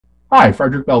Hi,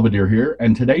 Frederick Belvedere here,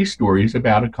 and today's story is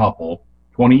about a couple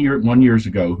 21 years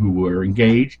ago who were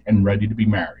engaged and ready to be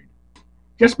married.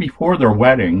 Just before their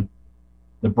wedding,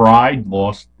 the bride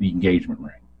lost the engagement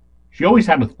ring. She always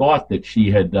had a thought that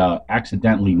she had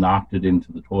accidentally knocked it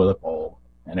into the toilet bowl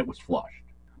and it was flushed.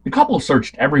 The couple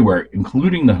searched everywhere,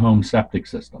 including the home septic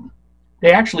system.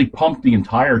 They actually pumped the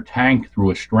entire tank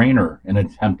through a strainer in an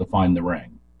attempt to find the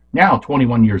ring. Now,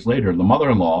 21 years later, the mother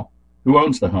in law, who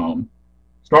owns the home,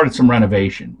 started some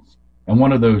renovations, and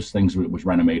one of those things that was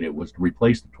renovated was to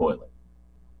replace the toilet.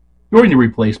 During the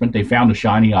replacement, they found a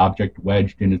shiny object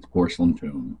wedged in its porcelain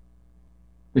tomb.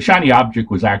 The shiny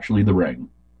object was actually the ring,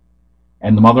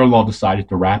 and the mother-in-law decided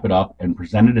to wrap it up and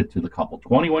presented it to the couple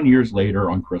 21 years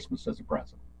later on Christmas as a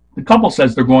present. The couple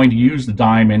says they're going to use the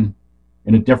diamond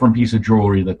in a different piece of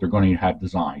jewelry that they're going to have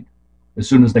designed as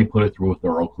soon as they put it through a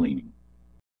thorough cleaning.